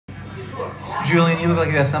Julien, you look like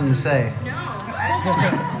you have something to say. No, I was just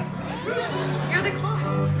like, you're the clock.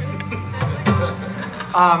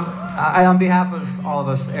 On behalf of all of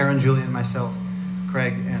us, Aaron, Julien, myself,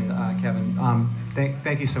 Craig, and Kevin,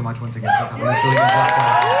 thank you so much once again for coming. This really means a lot to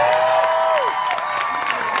us.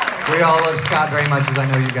 We all love Scott very much, as I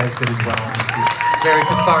know you guys did as well. This is very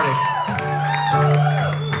cathartic.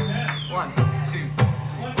 1, 2.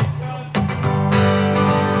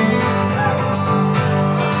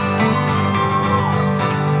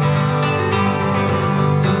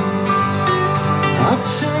 I'll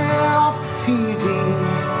turn off the TV.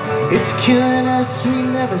 It's killing us, we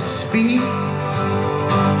never speak.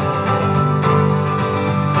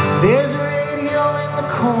 There's a radio in the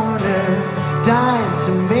corner, it's dying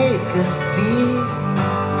to make a scene.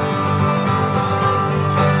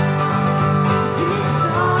 So give me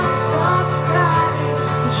soft, soft static,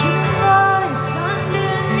 the human voice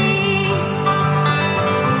underneath.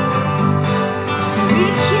 We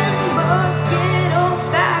can both get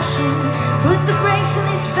old-fashioned, put the brakes on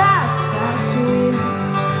these fast, fast wheels.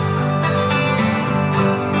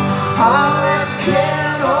 Let's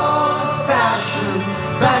get old-fashioned,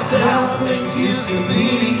 back to how things used to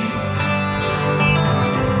be.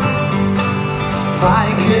 If I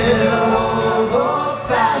get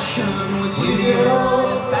old-fashioned, will you get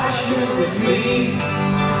old-fashioned with me?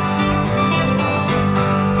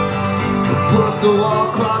 Put the wall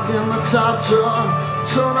clock in the top drawer,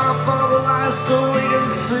 turn off all the lights so we can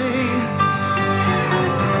see.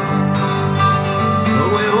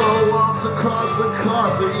 We will waltz across the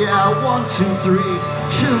carpet, yeah, 1, 2, 3,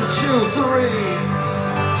 2, 2, 3.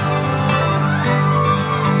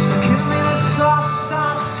 So give me the soft,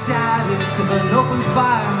 soft static of an open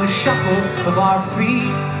fire and the shuffle of our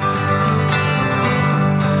feet.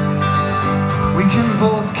 We can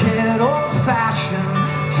both get old-fashioned,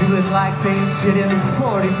 do it like they did in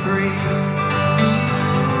 43.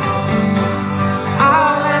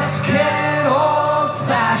 Let's get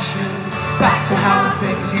old-fashioned, back to how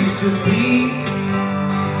things used to be.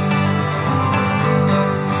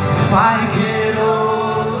 If I get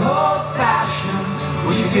old-fashioned,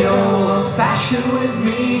 would you get old-fashioned with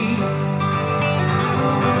me?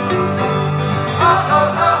 Oh, oh,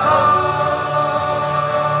 oh, oh.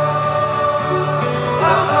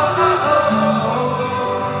 Oh, oh, oh, oh.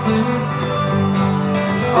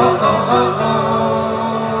 Oh, oh, oh, oh.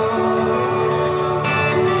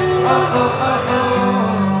 Oh, oh, oh, oh.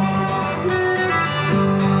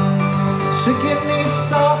 So give me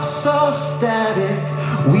soft, soft static.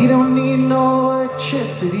 We don't need no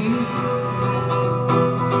electricity.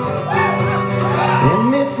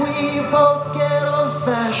 And if we both get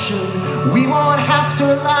old-fashioned, we won't have to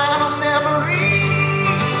rely on memory.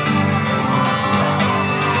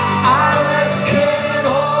 Let's get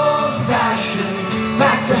old-fashioned,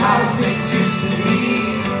 back to how things used to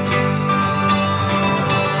be.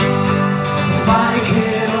 If I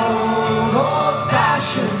get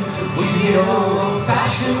old-fashioned, would you get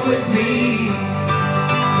old-fashioned with me?